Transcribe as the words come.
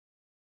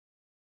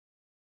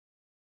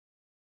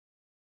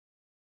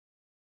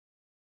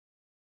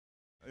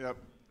Yep.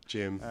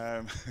 Jim.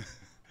 And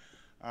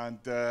I'm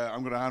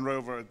going to hand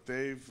over to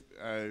Dave,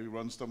 who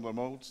runs Tumbler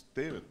Molds.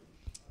 David.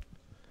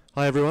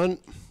 Hi everyone.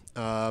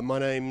 My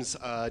name's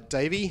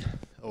Davey,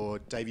 or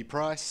Davey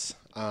Price.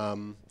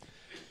 I'm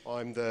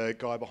the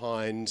guy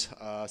behind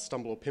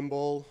Stumble or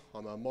Pinball.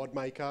 I'm a mod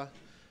maker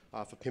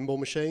for pinball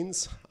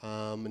machines.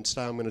 And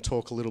today I'm going to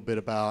talk a little bit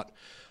about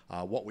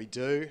what we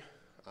do,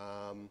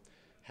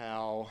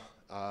 how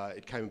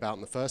it came about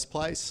in the first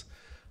place,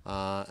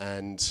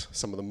 and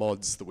some of the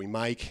mods that we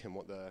make and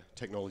what the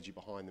technology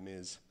behind them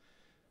is.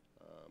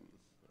 All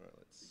right,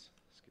 let's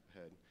skip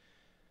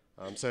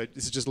ahead. So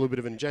this is just a little bit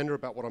of an agenda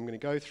about what I'm going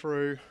to go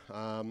through.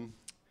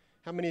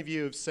 How many of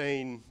you have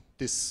seen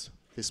this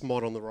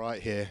mod on the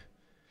right here?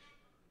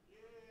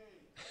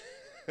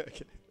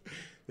 Okay.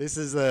 This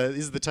is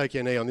the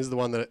Tokyo Neon. This is the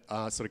one that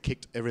sort of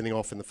kicked everything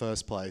off in the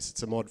first place.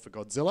 It's a mod for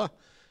Godzilla,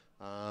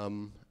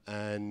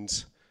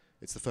 and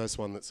it's the first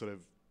one that sort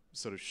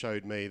of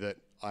showed me that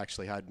I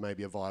actually had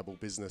maybe a viable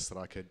business that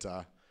I could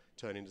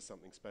turn into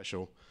something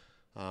special.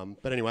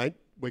 But anyway,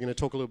 we're going to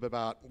talk a little bit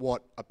about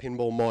what a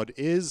pinball mod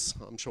is.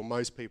 I'm sure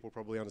most people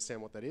probably understand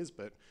what that is,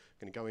 but I'm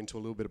going to go into a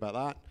little bit about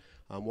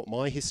that, what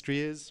my history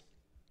is,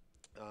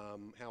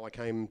 how I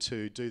came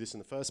to do this in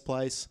the first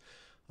place,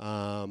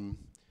 what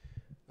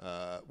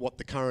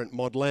the current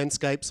mod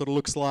landscape sort of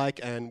looks like,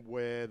 and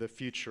where the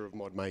future of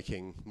mod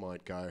making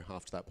might go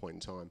after that point in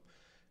time.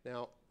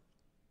 Now,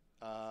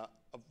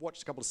 I've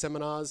watched a couple of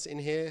seminars in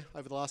here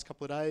over the last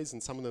couple of days,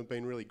 and some of them have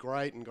been really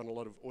great and gotten a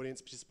lot of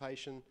audience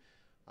participation.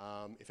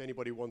 If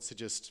anybody wants to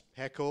just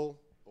heckle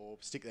or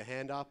stick their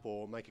hand up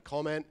or make a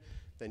comment,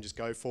 then just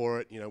go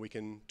for it. You know, we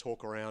can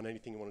talk around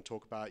anything you want to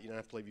talk about. You don't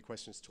have to leave your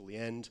questions till the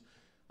end.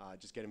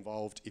 Just get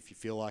involved if you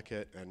feel like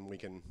it, and we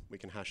can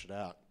hash it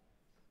out.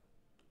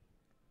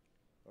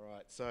 All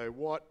right. So,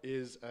 what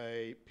is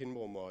a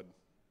pinball mod?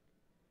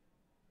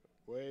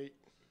 Wait.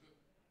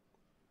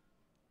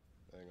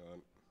 Hang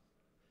on.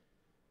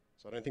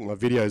 So I don't think my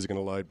videos are going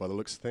to load by the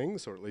looks of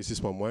things, or at least this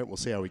one won't. We'll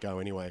see how we go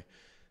anyway.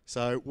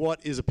 So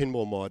what is a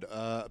pinball mod?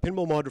 A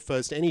pinball mod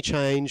refers to any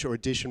change or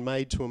addition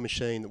made to a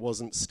machine that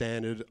wasn't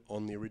standard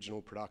on the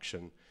original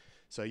production.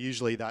 So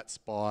usually that's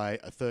by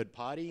a third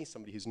party,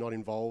 somebody who's not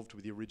involved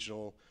with the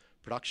original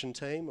production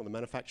team or the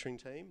manufacturing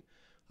team.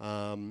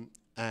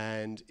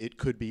 And it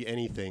could be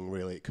anything,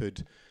 really. It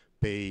could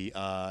be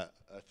a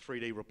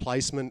 3D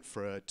replacement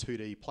for a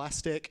 2D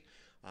plastic.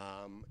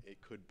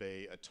 It could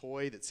be a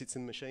toy that sits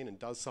in the machine and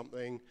does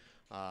something,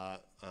 you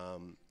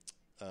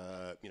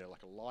know,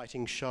 like a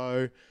lighting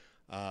show.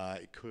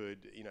 It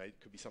could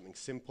be something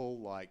simple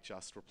like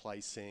just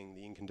replacing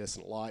the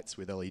incandescent lights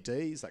with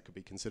LEDs. That could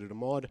be considered a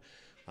mod.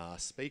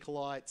 Speaker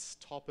lights,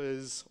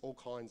 toppers, all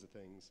kinds of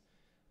things.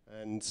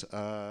 And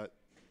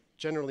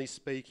generally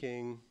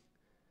speaking,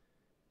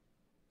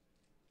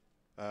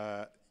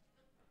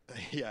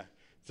 yeah.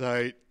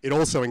 So it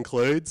also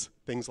includes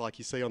things like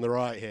you see on the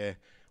right here,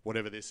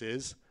 whatever this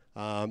is.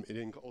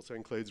 It also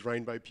includes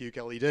rainbow puke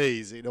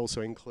LEDs. It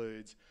also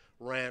includes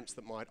ramps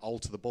that might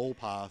alter the ball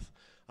path,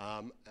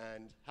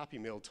 and Happy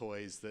Meal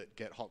toys that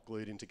get hot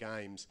glued into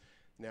games.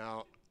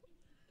 Now,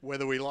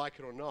 whether we like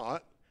it or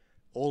not,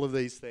 all of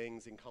these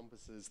things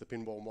encompasses the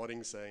pinball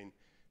modding scene.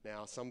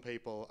 Now, some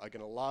people are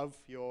going to love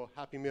your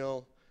Happy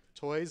Meal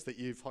toys that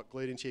you've hot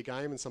glued into your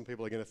game, and some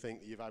people are going to think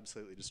that you've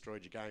absolutely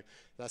destroyed your game.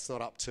 That's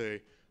not up to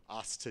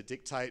us to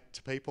dictate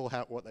to people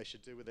what they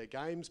should do with their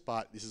games,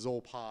 but this is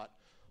all part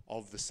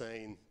of the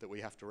scene that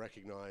we have to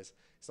recognise.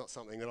 It's not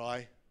something that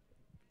I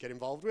get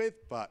involved with,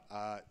 but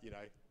you know,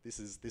 this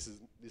is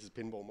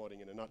pinball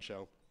modding in a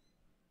nutshell.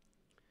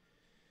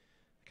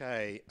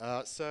 Okay,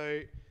 so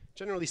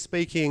generally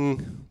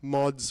speaking,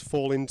 mods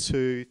fall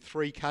into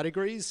three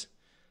categories.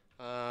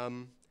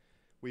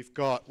 We've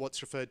got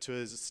what's referred to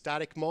as a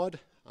static mod.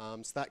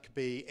 So that could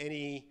be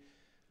any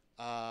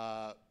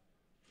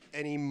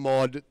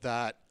mod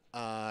that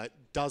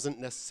doesn't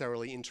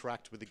necessarily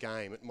interact with the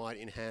game. It might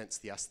enhance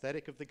the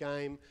aesthetic of the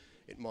game.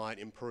 It might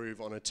improve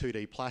on a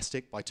 2D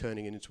plastic by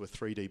turning it into a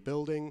 3D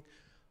building.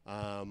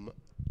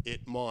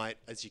 It might,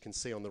 as you can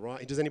see on the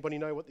right, does anybody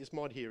know what this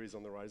mod here is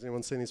on the right? Has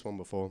anyone seen this one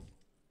before?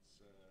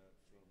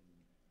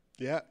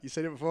 Yeah, you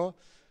seen it before?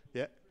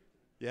 Yeah,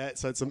 yeah.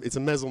 So it's a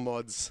Mezzle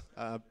Mods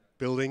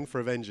building for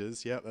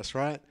Avengers. Yeah, that's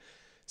right.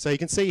 So you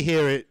can see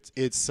here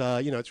it's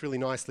you know, it's really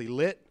nicely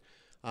lit.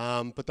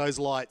 But those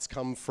lights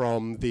come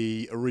from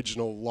the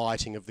original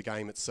lighting of the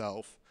game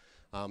itself,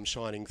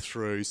 shining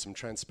through some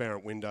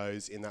transparent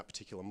windows in that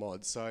particular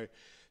mod. So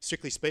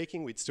strictly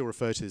speaking, we'd still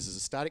refer to this as a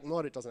static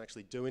mod. It doesn't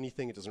actually do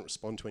anything. It doesn't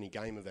respond to any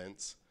game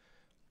events.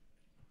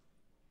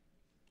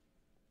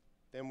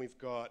 Then we've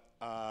got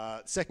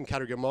second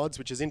category of mods,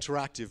 which is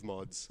interactive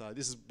mods.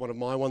 This is one of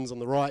my ones on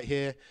the right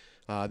here.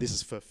 This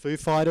is for Foo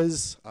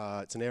Fighters.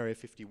 It's an Area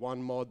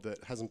 51 mod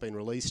that hasn't been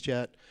released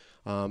yet.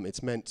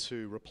 It's meant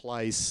to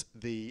replace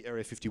the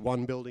Area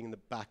 51 building in the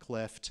back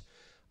left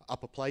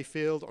upper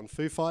playfield on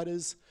Foo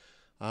Fighters.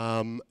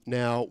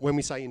 Now, when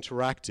we say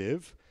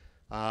interactive,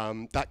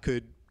 that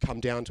could come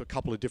down to a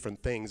couple of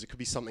different things. It could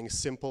be something as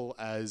simple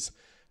as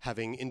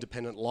having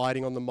independent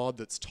lighting on the mod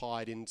that's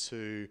tied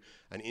into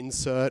an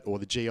insert or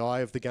the GI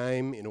of the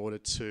game in order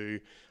to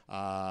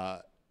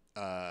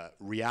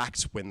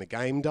react when the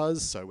game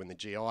does. So when the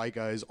GI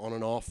goes on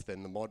and off,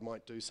 then the mod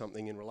might do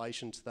something in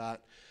relation to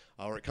that.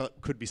 Or it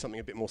could be something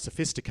a bit more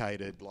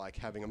sophisticated, like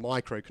having a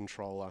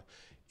microcontroller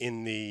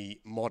in the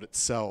mod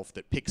itself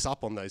that picks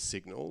up on those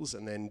signals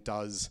and then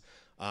does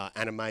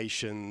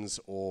animations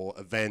or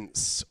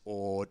events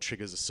or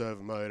triggers a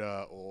servo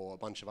motor or a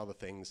bunch of other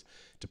things,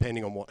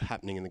 depending on what's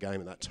happening in the game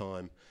at that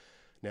time.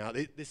 Now,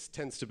 this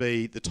tends to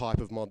be the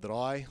type of mod that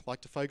I like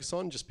to focus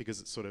on, just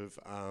because it sort of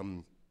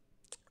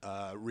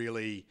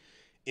really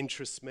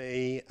interests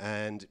me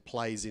and it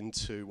plays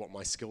into what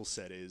my skill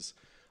set is,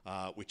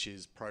 which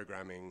is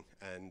programming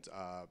and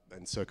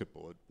circuit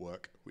board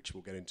work, which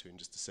we'll get into in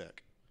just a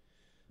sec.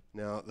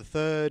 Now, the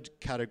third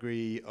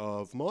category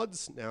of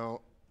mods.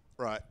 Now,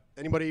 right,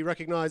 anybody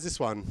recognise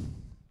this one?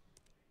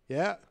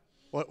 Yeah?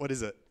 What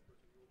is it?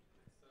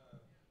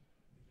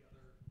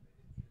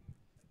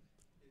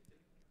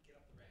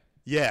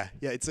 Yeah,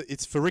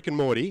 it's for Rick and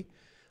Morty.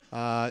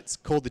 It's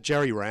called the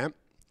Jerry Ramp.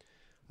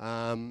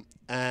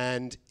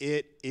 And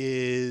it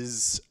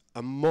is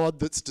a mod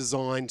that's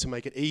designed to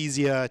make it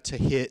easier to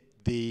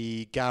hit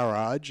the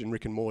garage in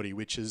Rick and Morty,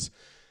 which has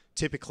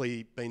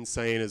typically been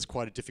seen as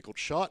quite a difficult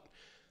shot.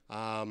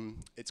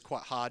 It's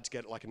quite hard to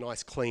get like a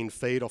nice clean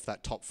feed off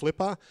that top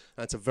flipper,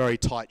 and it's a very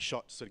tight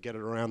shot to sort of get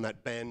it around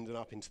that bend and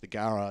up into the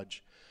garage.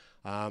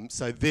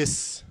 So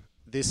this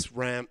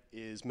ramp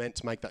is meant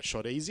to make that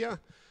shot easier,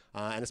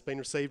 and it's been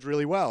received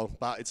really well,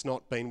 but it's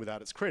not been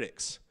without its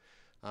critics.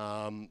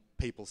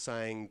 People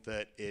saying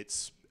that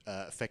it's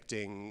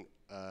affecting,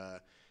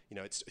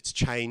 it's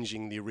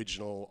changing the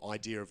original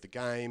idea of the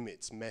game,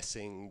 it's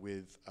messing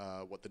with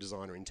what the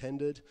designer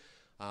intended,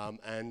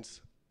 and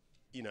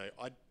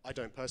I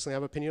don't personally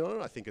have an opinion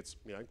on it. I think it's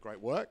great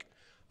work,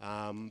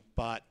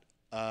 but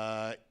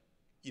I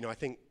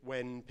think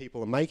when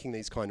people are making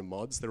these kind of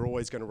mods, they're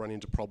always going to run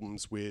into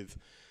problems with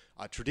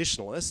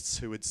traditionalists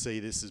who would see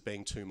this as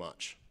being too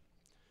much.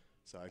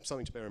 So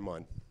something to bear in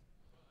mind.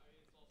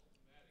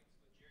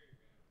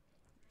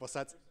 What's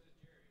that?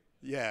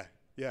 Yeah.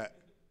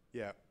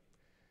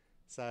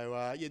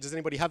 So does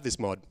anybody have this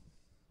mod?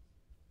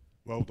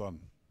 Well done.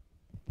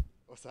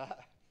 What's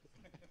that?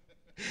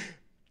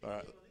 All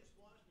right.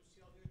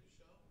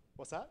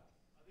 What's that?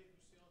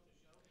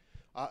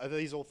 Are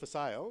these all for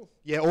sale?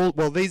 Yeah,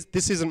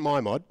 this isn't my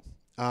mod.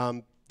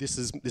 This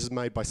is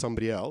made by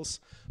somebody else.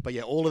 But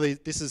yeah, all of these,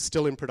 this is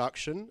still in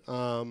production.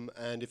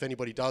 And if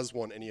anybody does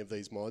want any of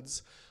these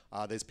mods,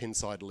 there's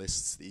pinside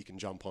lists that you can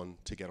jump on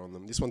to get on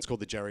them. This one's called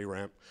the Jerry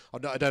Ramp.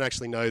 I don't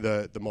actually know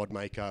the mod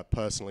maker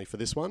personally for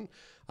this one,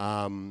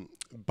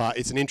 but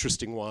it's an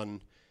interesting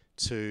one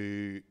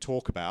to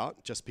talk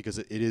about just because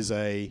it is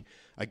a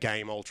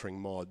game-altering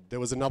mod. There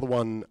was another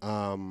one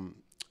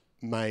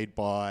made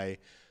by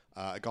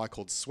a guy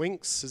called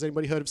Swinks. Has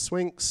anybody heard of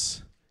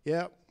Swinks?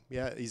 Yeah,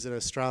 he's an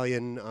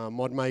Australian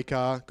mod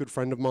maker, good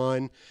friend of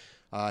mine.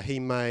 He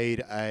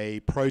made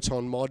a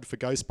Proton mod for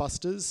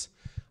Ghostbusters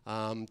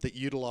that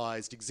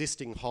utilised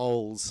existing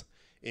holes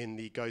in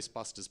the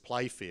Ghostbusters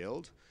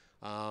playfield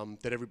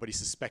that everybody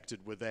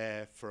suspected were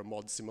there for a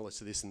mod similar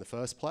to this in the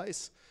first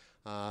place.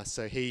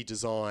 So he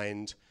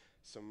designed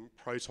some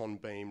proton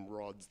beam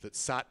rods that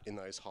sat in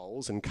those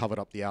holes and covered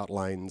up the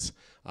outlanes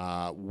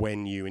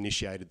when you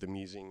initiated them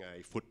using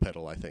a foot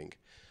pedal, I think.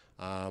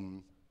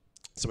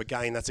 So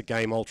again, that's a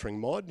game-altering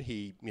mod.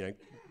 He,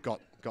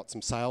 got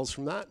some sales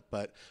from that,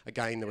 but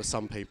again, there were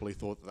some people who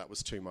thought that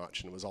was too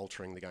much and it was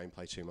altering the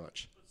gameplay too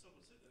much. But some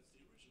would say that's the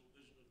original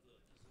vision of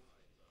the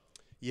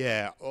design.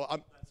 Yeah, well,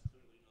 that's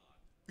clearly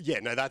not. Yeah,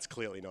 no, that's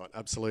clearly not.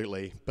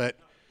 Absolutely, but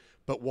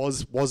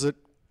was it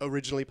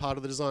originally part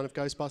of the design of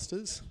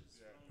Ghostbusters?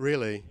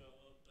 Really?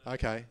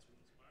 Okay.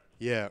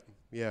 Yeah.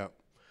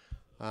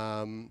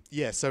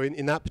 So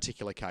in that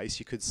particular case,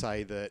 you could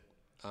say that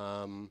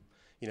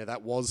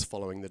that was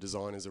following the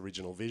designer's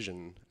original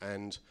vision,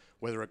 and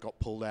whether it got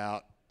pulled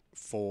out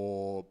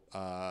for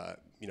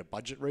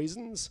budget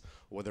reasons,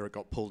 or whether it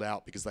got pulled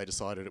out because they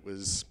decided it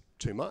was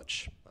too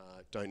much,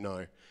 don't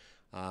know.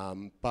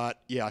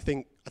 But yeah, I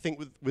think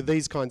with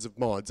these kinds of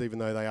mods, even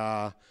though they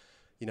are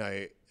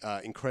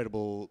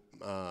incredible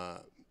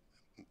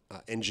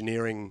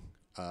engineering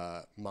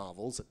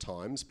marvels at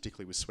times,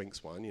 particularly with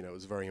Swink's one, it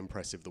was very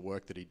impressive the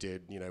work that he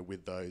did,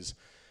 with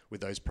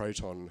those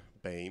proton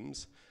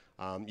beams.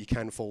 You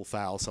can fall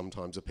foul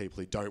sometimes of people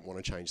who don't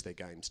want to change their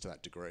games to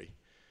that degree.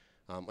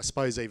 I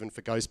suppose even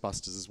for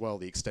Ghostbusters as well,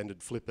 the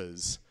extended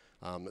flippers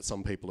that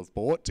some people have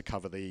bought to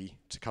cover the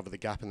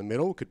gap in the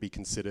middle could be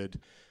considered,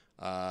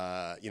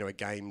 a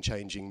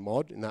game-changing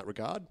mod in that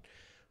regard.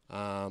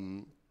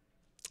 And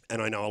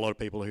I know a lot of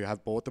people who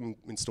have bought them,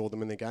 installed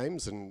them in their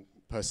games, and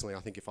personally, I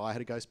think if I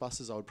had a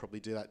Ghostbusters, I would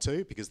probably do that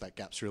too, because that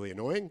gap's really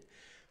annoying.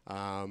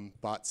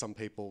 But some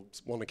people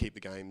want to keep the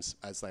games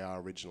as they are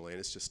originally, and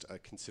it's just a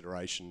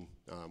consideration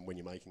when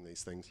you're making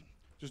these things.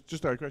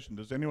 Just a question: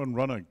 does anyone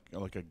run a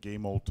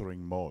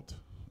game-altering mod?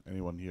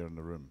 Anyone here in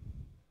the room?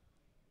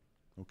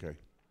 Okay,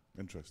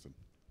 interesting.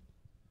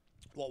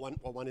 What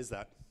one is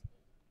that?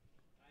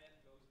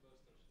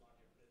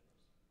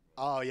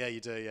 Oh yeah, you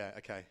do. Yeah.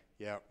 Okay.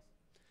 Yeah.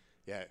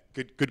 Yeah.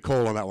 Good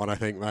call on that one, I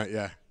think, mate.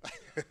 Yeah.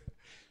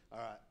 All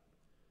right.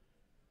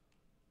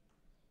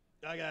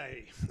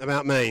 Okay.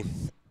 About me.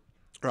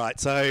 Right.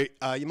 So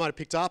you might have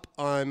picked up.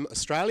 I'm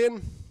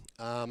Australian.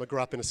 I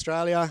grew up in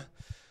Australia.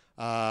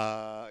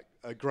 I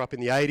grew up in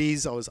the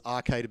 80s. I was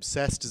arcade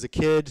obsessed as a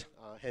kid.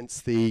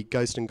 Hence the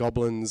Ghost and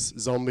Goblins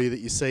zombie that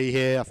you see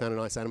here. I found a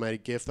nice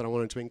animated GIF that I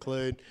wanted to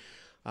include.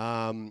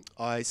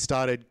 I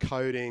started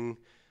coding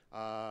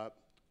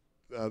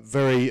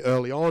very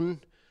early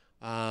on.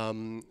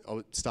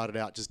 I started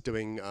out just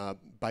doing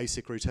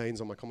basic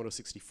routines on my Commodore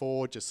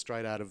 64, just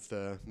straight out of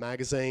the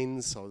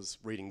magazines. I was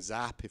reading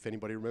Zap, if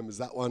anybody remembers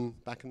that one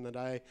back in the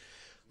day.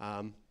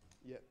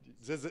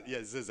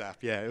 Zap.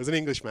 Yeah, it was an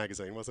English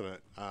magazine, wasn't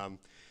it?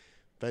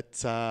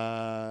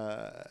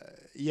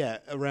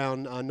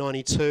 Around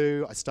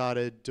 92, I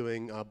started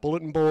doing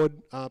bulletin board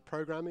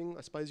programming,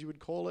 I suppose you would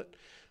call it,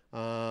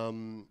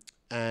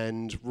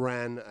 and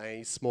ran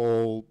a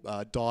small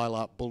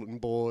dial-up bulletin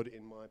board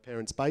in my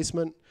parents'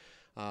 basement,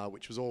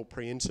 which was all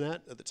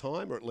pre-internet at the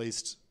time, or at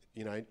least,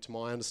 you know, to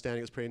my understanding,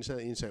 it was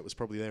pre-internet. The internet was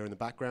probably there in the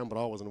background,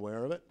 but I wasn't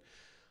aware of it.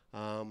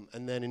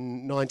 And then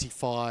in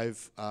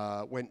 95,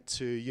 went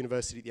to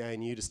university at the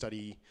ANU to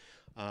study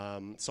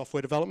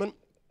software development.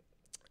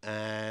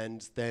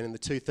 And then in the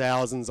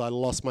 2000s, I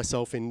lost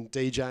myself in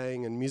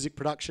DJing and music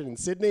production in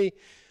Sydney,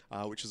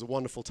 which was a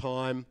wonderful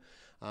time.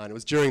 And it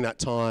was during that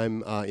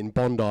time in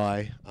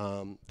Bondi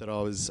that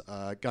I was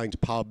going to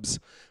pubs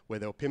where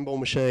there were pinball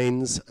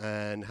machines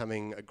and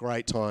having a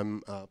great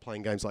time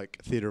playing games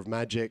like Theatre of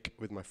Magic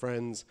with my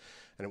friends.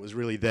 And it was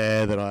really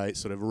there that I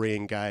sort of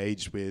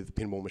re-engaged with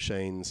pinball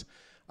machines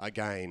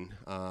again.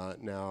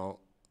 Now,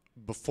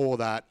 before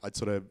that, I'd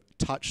sort of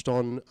touched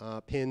on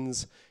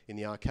pins in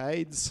the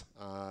arcades,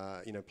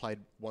 played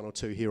one or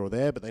two here or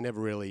there, but they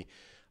never really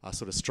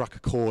sort of struck a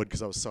chord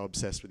because I was so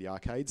obsessed with the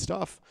arcade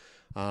stuff.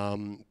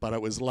 But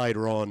it was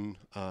later on,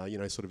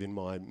 sort of in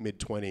my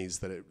mid-20s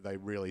that they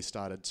really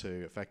started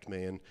to affect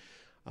me. And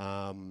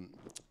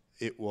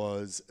it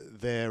was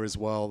there as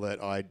well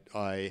that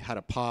I had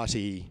a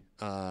party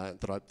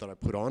that I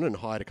put on and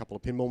hired a couple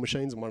of pinball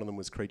machines, and one of them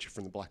was Creature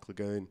from the Black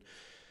Lagoon.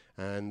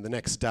 And the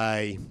next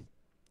day,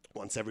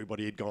 once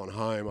everybody had gone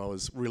home, I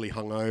was really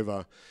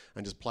hungover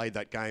and just played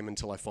that game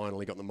until I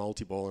finally got the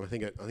multi-ball. And I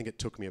think it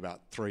took me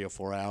about 3 or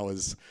 4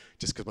 hours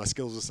just because my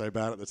skills were so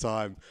bad at the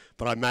time.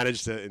 But I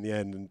managed it in the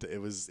end, and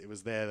it was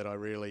there that I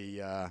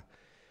really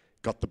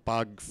got the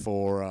bug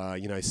for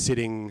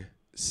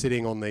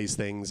sitting on these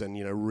things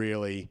and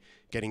really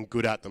getting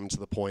good at them to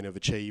the point of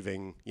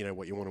achieving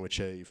what you want to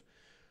achieve.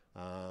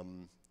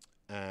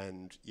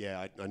 And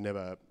yeah, I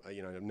never,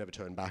 I've never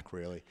turned back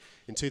really.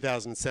 In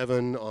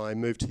 2007, I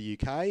moved to the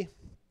UK.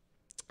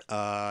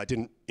 I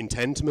didn't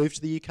intend to move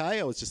to the UK.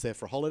 I was just there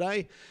for a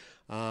holiday.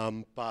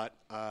 But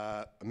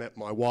I met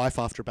my wife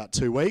after about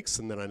 2 weeks,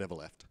 and then I never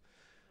left.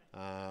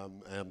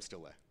 And I'm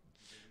still there.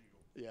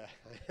 Yeah,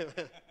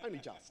 only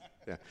just.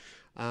 Yeah.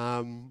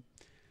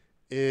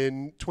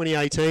 In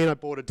 2018, I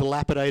bought a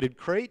dilapidated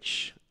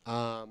Creech.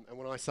 And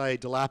when I say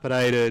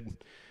dilapidated,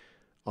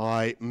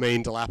 I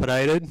mean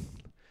dilapidated.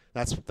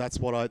 That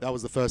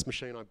was the first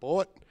machine I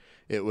bought.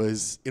 It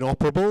was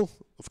inoperable,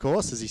 of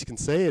course, as you can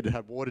see. It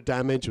had water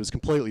damage. It was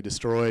completely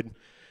destroyed.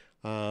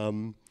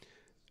 What's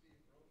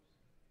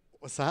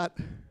that?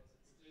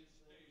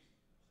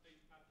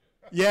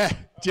 Yeah,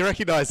 do you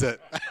recognise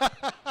it?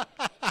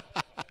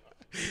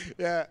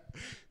 Yeah,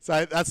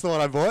 so that's the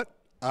one I bought.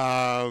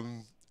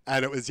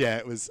 And it was.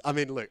 I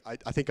mean, look, I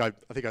think I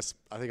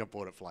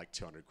bought it for like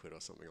 200 quid or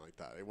something like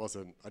that. It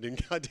wasn't. I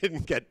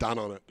didn't get done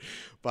on it,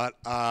 but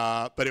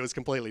it was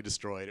completely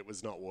destroyed. It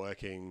was not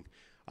working.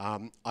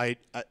 In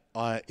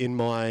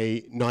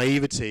my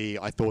naivety,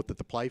 I thought that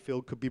the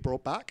playfield could be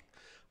brought back.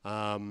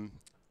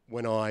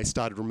 When I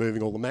started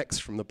removing all the mechs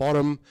from the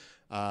bottom,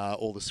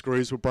 all the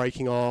screws were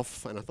breaking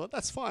off, and I thought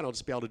that's fine. I'll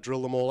just be able to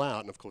drill them all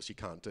out. And of course, you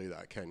can't do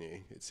that, can you?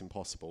 It's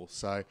impossible.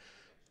 So.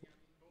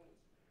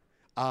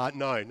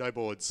 No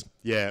boards.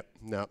 Yeah,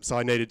 no. So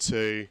I needed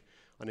to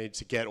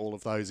get all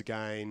of those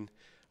again,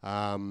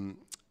 I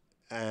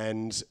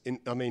managed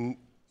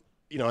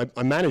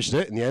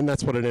it in the end.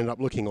 That's what it ended up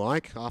looking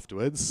like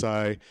afterwards.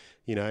 So,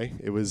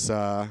 it was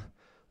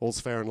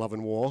all's fair in love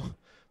and war,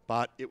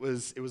 but it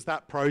was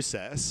that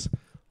process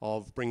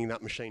of bringing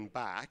that machine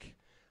back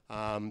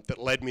that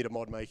led me to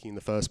mod making in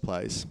the first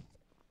place.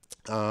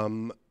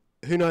 Who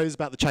knows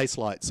about the chase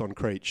lights on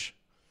Creech?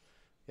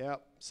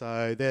 Yep,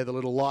 so they're the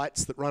little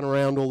lights that run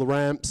around all the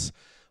ramps,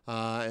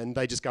 and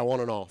they just go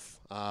on and off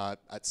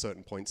at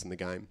certain points in the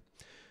game.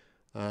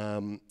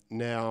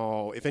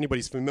 Now, if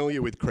anybody's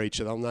familiar with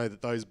Creature, they'll know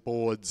that those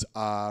boards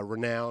are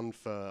renowned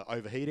for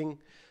overheating,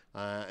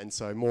 and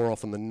so more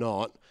often than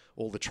not,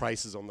 all the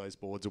traces on those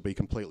boards will be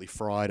completely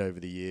fried over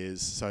the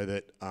years, so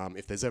that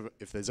if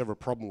there's ever a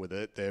problem with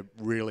it, they're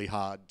really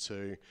hard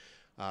to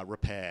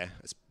repair,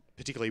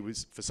 particularly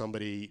was for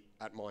somebody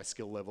at my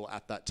skill level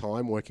at that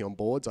time working on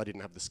boards. I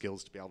didn't have the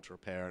skills to be able to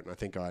repair it, and I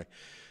think I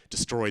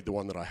destroyed the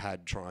one that I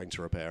had trying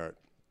to repair it.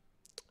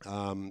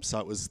 So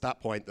it was that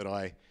point that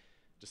I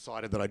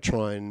decided that I'd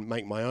try and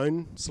make my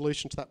own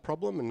solution to that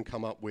problem and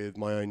come up with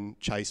my own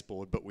chase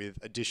board, but with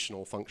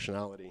additional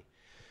functionality.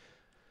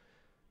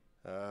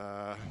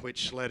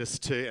 Which led us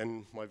to,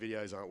 and my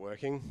videos aren't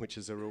working, which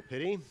is a real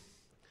pity.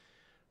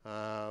 So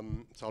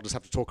I'll just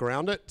have to talk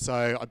around it.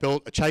 So I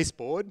built a chase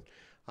board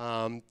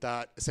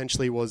that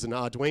essentially was an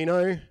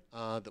Arduino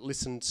that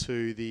listened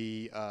to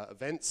the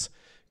events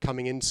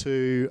coming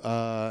into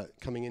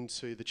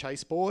the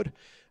chase board,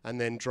 and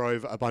then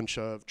drove a bunch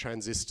of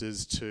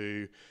transistors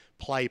to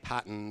play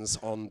patterns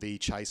on the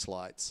chase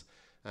lights.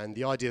 And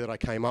the idea that I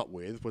came up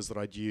with was that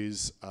I'd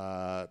use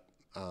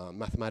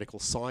mathematical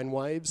sine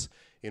waves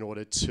in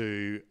order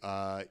to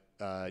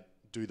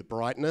do the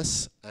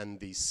brightness and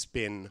the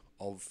spin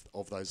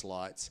of those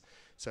lights.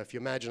 So if you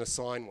imagine a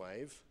sine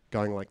wave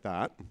going like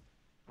that,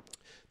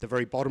 the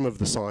very bottom of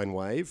the sine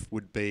wave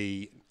would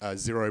be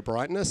 0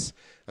 brightness,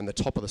 and the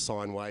top of the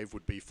sine wave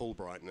would be full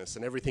brightness,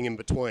 and everything in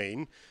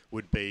between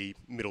would be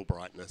middle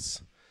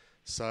brightness.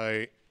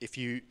 So if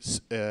you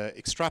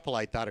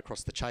extrapolate that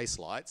across the chase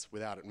lights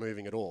without it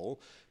moving at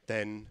all,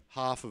 then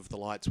half of the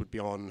lights would be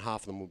on,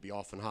 half of them would be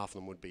off, and half of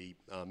them would be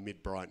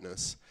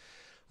mid-brightness.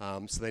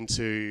 So then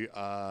to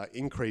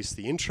increase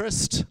the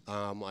interest,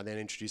 I then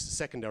introduced a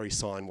secondary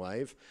sine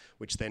wave,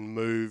 which then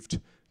moved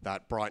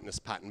that brightness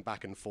pattern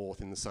back and forth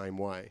in the same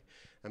way.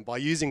 And by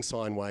using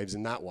sine waves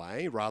in that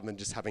way, rather than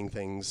just having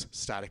things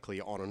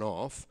statically on and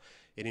off,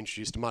 it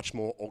introduced a much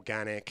more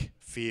organic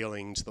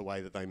feeling to the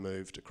way that they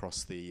moved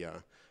across the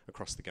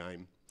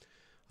game.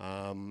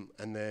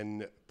 And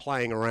then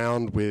playing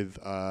around with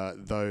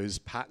those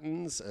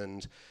patterns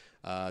and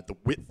the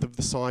width of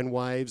the sine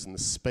waves and the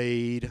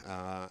speed,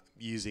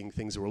 using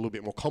things that were a little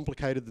bit more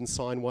complicated than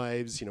sine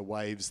waves,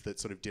 waves that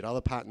sort of did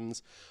other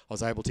patterns, I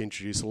was able to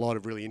introduce a lot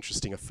of really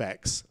interesting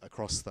effects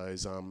across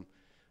those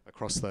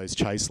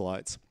chase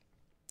lights.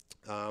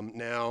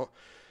 Now,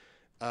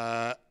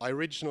 I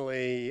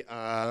originally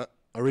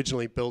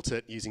built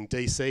it using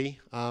DC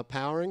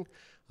powering,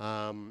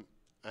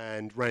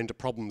 and ran into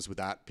problems with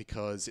that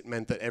because it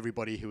meant that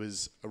everybody who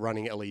was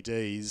running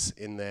LEDs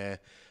in their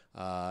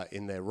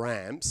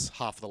ramps,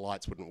 half of the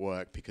lights wouldn't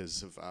work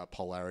because of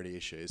polarity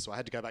issues. So I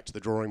had to go back to the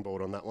drawing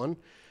board on that one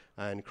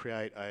and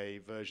create a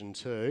version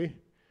 2.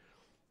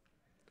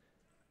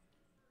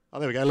 Oh,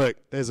 there we go. Look,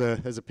 there's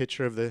a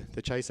picture of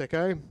the Chase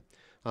Echo.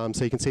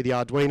 So you can see the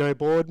Arduino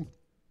board,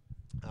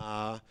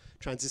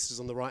 transistors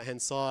on the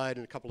right-hand side,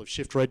 and a couple of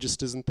shift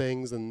registers and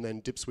things, and then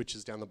dip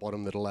switches down the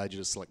bottom that allowed you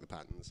to select the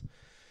patterns.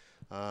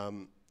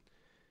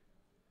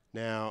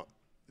 Now,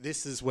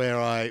 this is where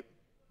I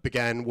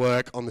began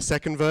work on the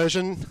second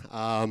version.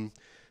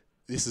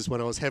 This is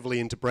when I was heavily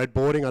into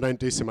breadboarding. I don't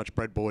do so much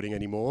breadboarding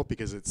anymore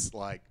because it's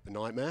like a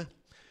nightmare.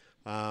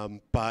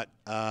 But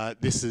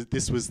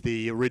this was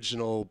the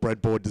original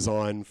breadboard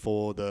design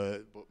for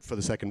the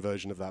second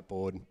version of that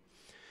board,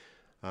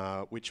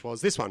 which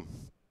was this one.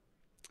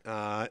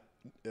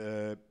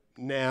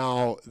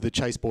 Now the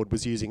chase board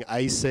was using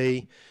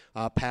AC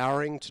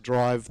powering to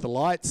drive the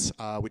lights,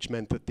 which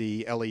meant that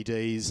the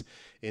LEDs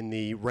in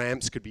the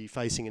ramps could be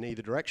facing in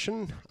either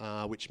direction,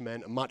 which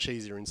meant a much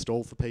easier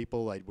install for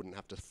people. They wouldn't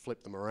have to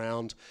flip them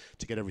around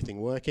to get everything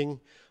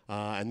working.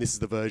 And this is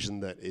the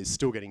version that is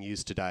still getting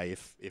used today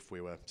if we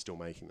were still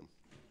making them.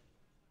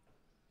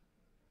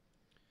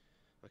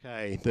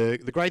 Okay,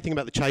 the great thing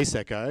about the Chase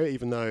Echo,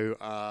 even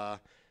though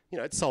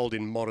it's sold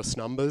in modest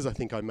numbers, I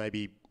think I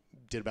maybe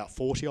did about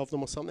 40 of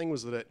them or something,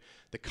 was that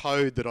the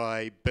code that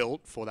I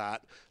built for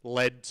that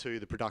led to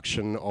the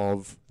production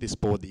of this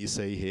board that you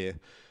see here,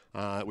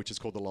 which is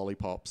called the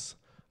Lollipops.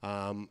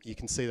 You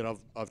can see that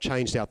I've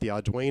changed out the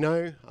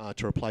Arduino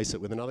to replace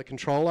it with another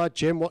controller.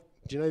 Jim,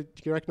 do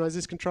you recognize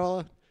this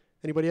controller?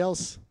 Anybody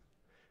else?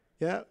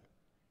 Yeah?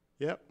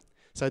 Yep.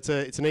 So it's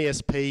an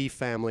ESP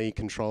family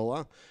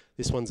controller.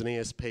 This one's an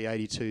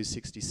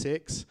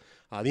ESP8266.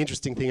 The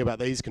interesting thing about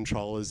these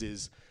controllers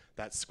is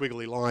that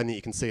squiggly line that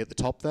you can see at the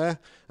top there,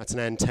 that's an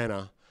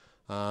antenna.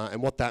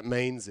 And what that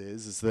means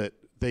is that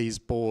these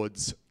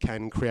boards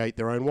can create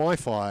their own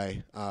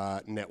Wi-Fi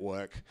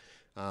network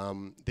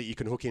that you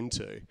can hook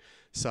into.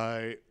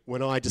 So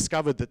when I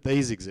discovered that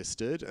these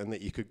existed and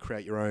that you could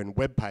create your own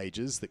web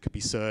pages that could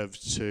be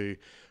served to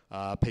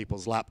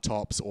people's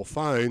laptops or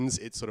phones,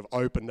 it sort of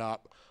opened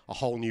up a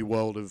whole new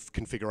world of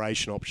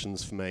configuration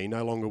options for me.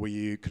 No longer were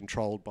you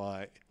controlled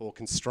by or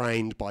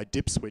constrained by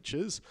dip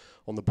switches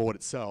on the board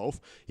itself.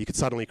 You could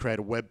suddenly create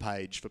a web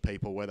page for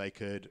people where they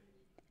could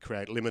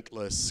create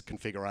limitless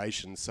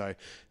configurations. So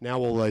now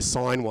all those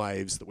sine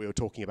waves that we were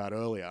talking about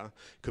earlier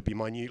could be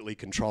minutely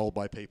controlled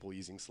by people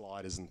using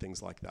sliders and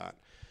things like that.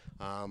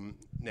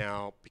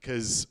 Now,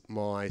 because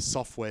my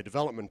software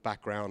development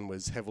background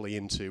was heavily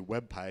into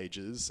web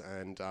pages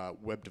and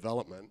web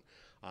development,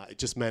 it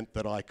just meant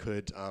that I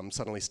could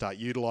suddenly start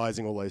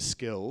utilizing all those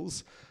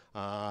skills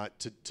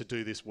to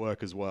do this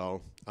work as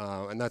well.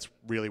 And that's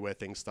really where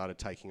things started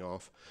taking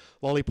off.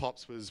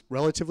 Lollipops was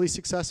relatively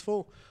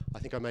successful. I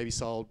think I maybe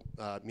sold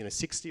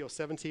 60 or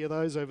 70 of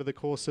those over the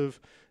course of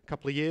a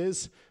couple of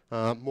years.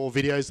 More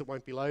videos that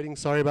won't be loading.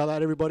 Sorry about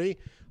that, everybody.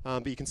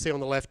 But you can see on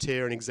the left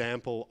here an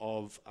example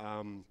of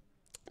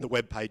the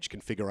web page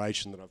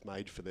configuration that I've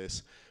made for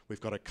this.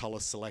 We've got a color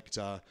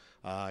selector.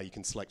 You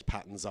can select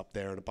patterns up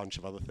there and a bunch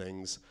of other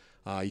things.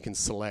 You can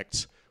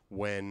select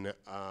when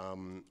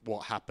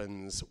what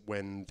happens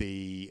when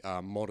the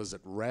mod is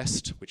at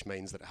rest, which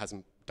means that it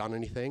hasn't done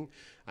anything,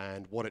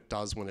 and what it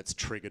does when it's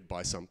triggered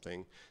by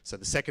something. So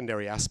the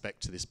secondary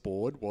aspect to this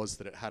board was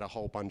that it had a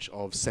whole bunch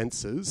of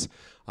sensors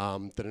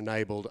that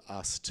enabled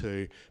us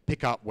to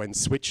pick up when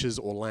switches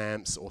or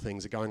lamps or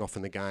things are going off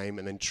in the game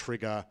and then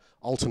trigger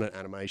alternate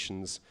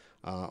animations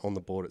on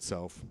the board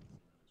itself.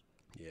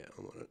 Yeah,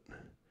 I'm on it.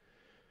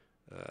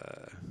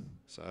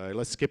 So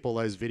let's skip all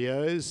those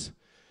videos.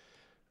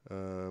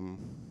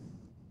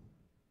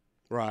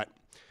 Right,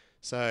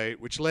 so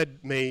which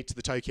led me to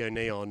the Tokyo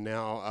Neon.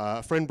 Now,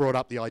 a friend brought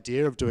up the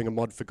idea of doing a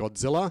mod for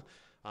Godzilla.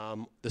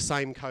 The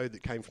same code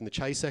that came from the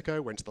Chase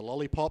Echo went to the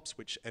Lollipops,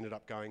 which ended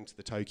up going to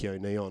the Tokyo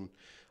Neon.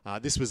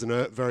 This was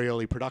a very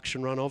early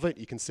production run of it.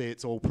 You can see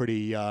it's all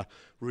pretty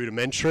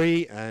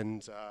rudimentary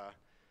and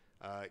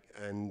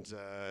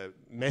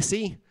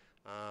messy,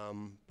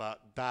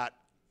 but that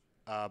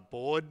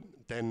board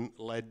then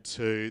led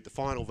to the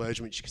final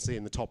version, which you can see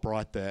in the top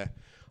right there.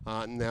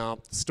 Now,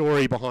 the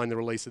story behind the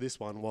release of this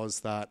one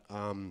was that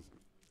I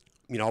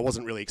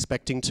wasn't really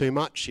expecting too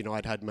much.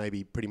 I'd had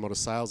maybe pretty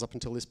modest sales up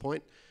until this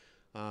point.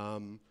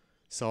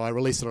 So I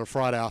released it on a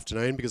Friday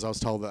afternoon because I was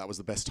told that that was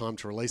the best time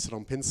to release it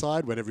on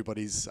Pinside when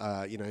everybody's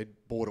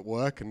bored at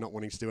work and not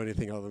wanting to do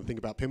anything other than think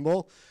about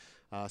pinball.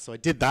 So I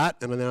did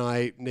that, and then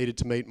I needed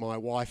to meet my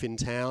wife in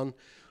town.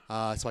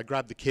 So I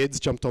grabbed the kids,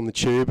 jumped on the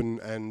tube,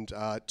 and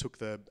took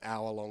the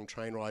hour-long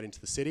train ride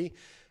into the city.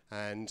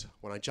 And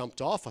when I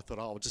jumped off, I thought,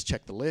 I'll just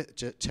check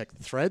the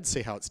thread,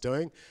 see how it's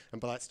doing. And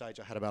by that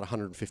stage, I had about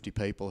 150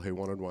 people who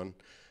wanted one.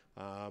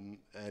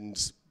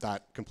 And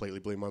that completely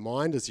blew my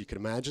mind, as you can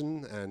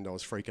imagine, and I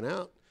was freaking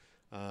out.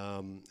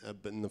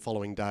 But in the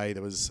following day,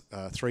 there was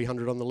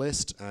 300 on the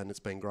list, and it's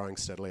been growing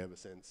steadily ever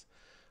since.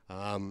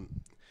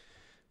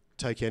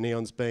 Tokyo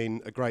Neon's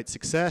been a great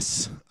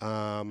success.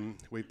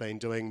 We've been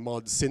doing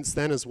mods since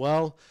then as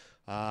well,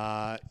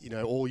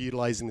 all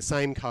utilising the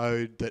same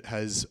code that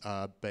has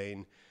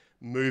been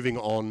moving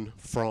on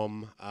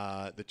from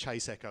the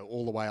Chase Echo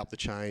all the way up the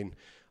chain,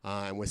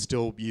 and we're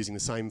still using the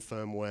same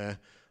firmware.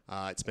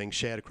 It's being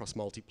shared across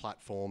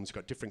multi-platforms. We've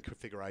got different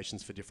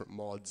configurations for different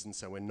mods, and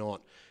so we're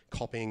not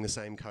copying the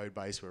same code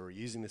base, we're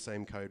reusing the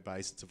same code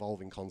base. It's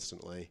evolving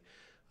constantly,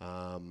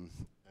 and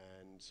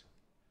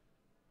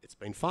it's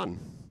been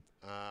fun.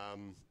 I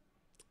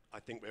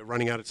think we're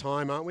running out of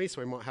time, aren't we?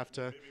 So we might have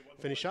to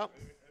finish up.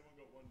 Anyone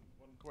got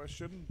one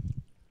question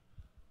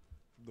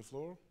from the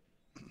floor?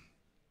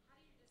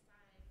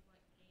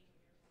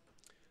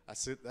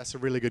 That's a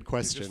really good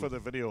question. Just for the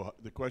video,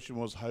 the question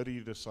was, how do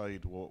you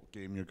decide what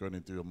game you're going to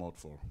do a mod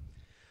for?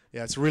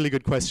 Yeah, it's a really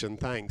good question.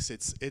 Thanks.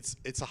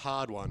 It's a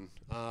hard one.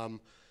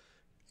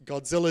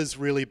 Godzilla's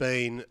really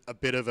been a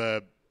bit of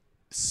a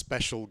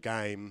special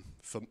game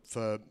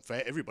for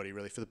everybody,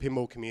 really, for the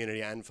pinball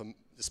community and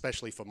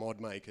especially for mod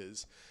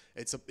makers.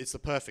 It's the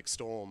perfect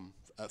storm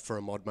for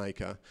a mod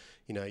maker.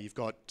 You've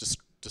got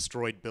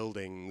destroyed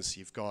buildings,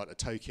 you've got a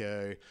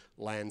Tokyo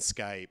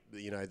landscape,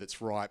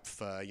 that's ripe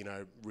for,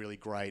 really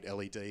great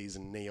LEDs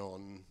and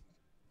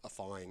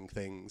neon-ifying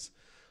things.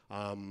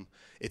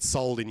 It's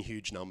sold in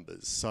huge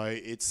numbers, so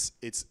it's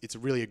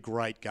really a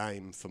great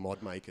game for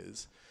mod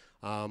makers.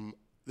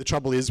 The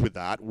trouble is with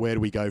that, where do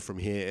we go from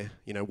here?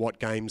 What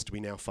games do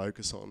we now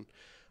focus on?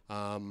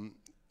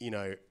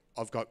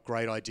 I've got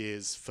great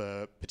ideas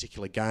for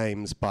particular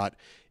games, but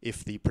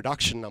if the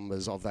production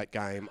numbers of that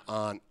game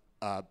aren't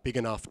big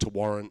enough to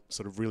warrant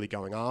sort of really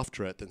going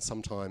after it, then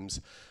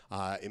sometimes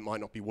it might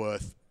not be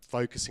worth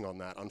focusing on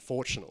that,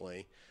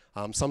 unfortunately.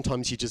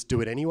 Sometimes you just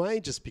do it anyway,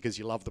 just because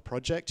you love the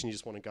project and you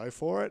just want to go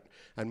for it,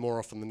 and more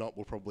often than not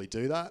we'll probably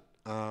do that.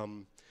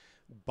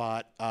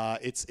 But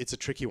it's a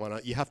tricky one.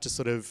 You have to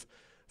sort of,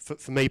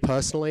 for me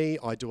personally,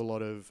 I do a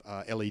lot of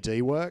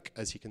LED work,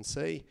 as you can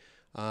see.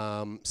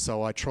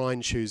 So I try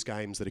and choose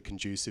games that are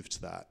conducive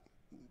to that.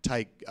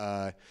 Take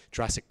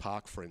Jurassic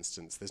Park, for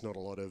instance. There's not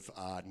a lot of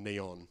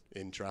neon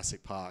in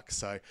Jurassic Park,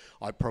 so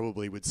I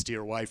probably would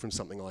steer away from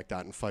something like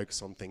that and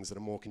focus on things that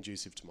are more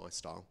conducive to my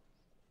style.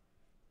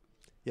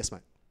 Yes, mate.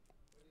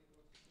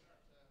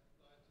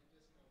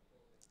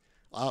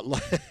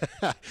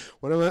 The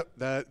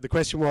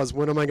question was,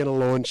 when am I going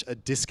to launch a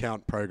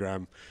discount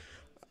program?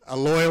 A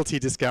loyalty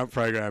discount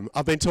program.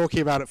 I've been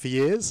talking about it for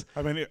years.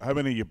 How many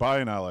are you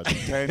buying, Alan?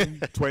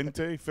 10,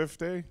 20,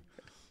 50?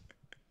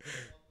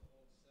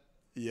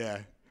 Yeah,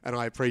 and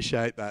I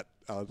appreciate that.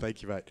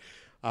 Thank you, mate.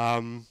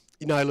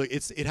 Look,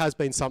 it has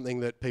been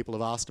something that people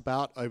have asked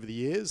about over the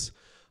years,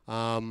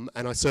 and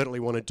I certainly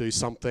want to do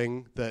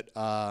something that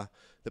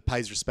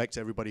pays respect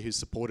to everybody who's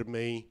supported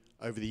me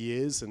over the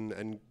years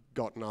and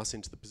gotten us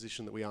into the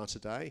position that we are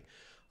today.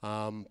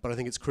 But I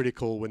think it's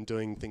critical when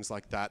doing things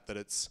like that that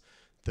it's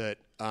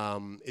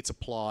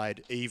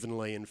applied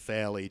evenly and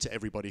fairly to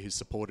everybody who's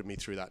supported me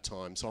through that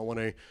time. So I want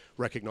to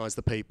recognise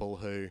the people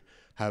who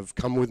have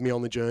come with me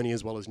on the journey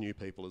as well as new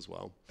people as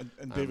well.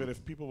 And David,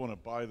 if people want to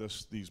buy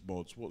these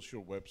mods, what's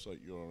your website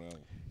URL?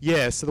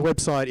 Yeah, so the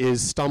website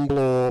is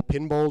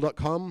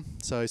stumblorpinball.com.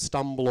 So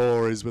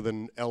Stumblor is with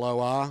an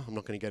L-O-R. I'm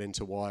not going to get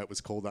into why it was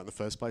called that in the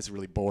first place. It's a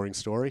really boring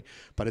story.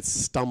 But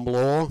it's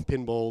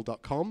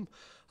stumblorpinball.com.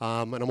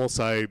 And I'm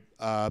also,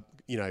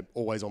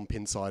 always on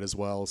Pinside as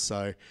well.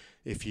 So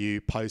if you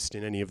post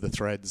in any of the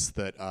threads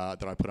that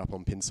I put up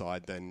on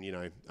Pinside, then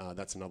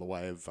that's another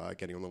way of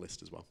getting on the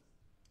list as well.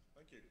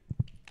 Thank you.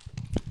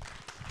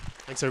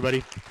 Thanks,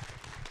 everybody.